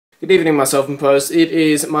Good evening, myself and post. It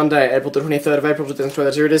is Monday, April the 23rd of April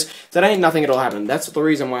 2012. Here it is. Today, nothing at all happened. That's the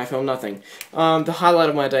reason why I filmed nothing. The highlight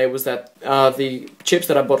of my day was that the chips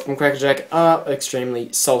that I bought from Cracker Jack are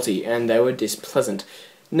extremely salty, and they were displeasant.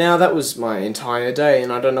 Now, that was my entire day,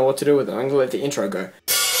 and I don't know what to do with it. I'm gonna let the intro go.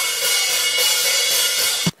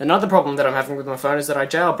 Another problem that I'm having with my phone is that I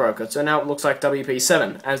jailbroke it, so now it looks like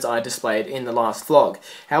WP7, as I displayed in the last vlog.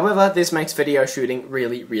 However, this makes video shooting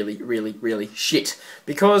really shit,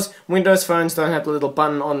 because Windows phones don't have the little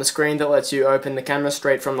button on the screen that lets you open the camera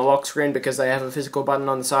straight from the lock screen, because they have a physical button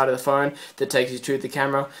on the side of the phone that takes you to the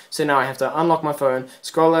camera. So now I have to unlock my phone,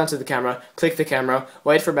 scroll down to the camera, click the camera,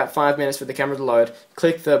 wait for about 5 minutes for the camera to load,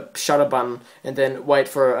 click the shutter button, and then wait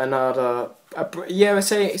for another,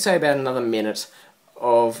 say about another minute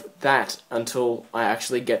of that until I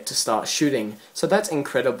actually get to start shooting. So that's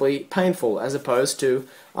incredibly painful, as opposed to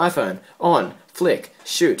iPhone, on, flick,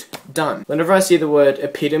 shoot, done. Whenever I see the word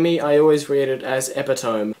epitome, I always read it as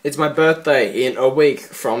epitome. It's my birthday in a week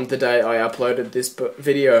from the day I uploaded this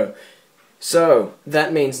video. So,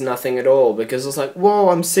 that means nothing at all, because it's like, whoa,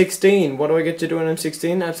 I'm 16, what do I get to do when I'm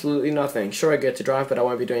 16? Absolutely nothing. Sure, I get to drive, but I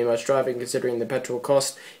won't be doing much driving, considering the petrol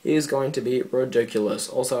cost is going to be ridiculous.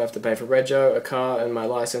 Also, I have to pay for rego, a car, and my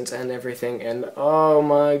license, and everything, and oh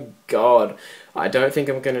my god, I don't think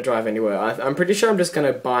I'm going to drive anywhere. I'm pretty sure I'm just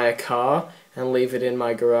going to buy a car, and leave it in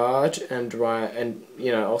my garage, and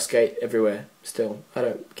I'll skate everywhere, still. I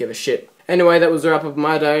don't give a shit. Anyway, that was the wrap up of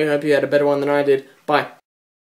my day. I hope you had a better one than I did. Bye.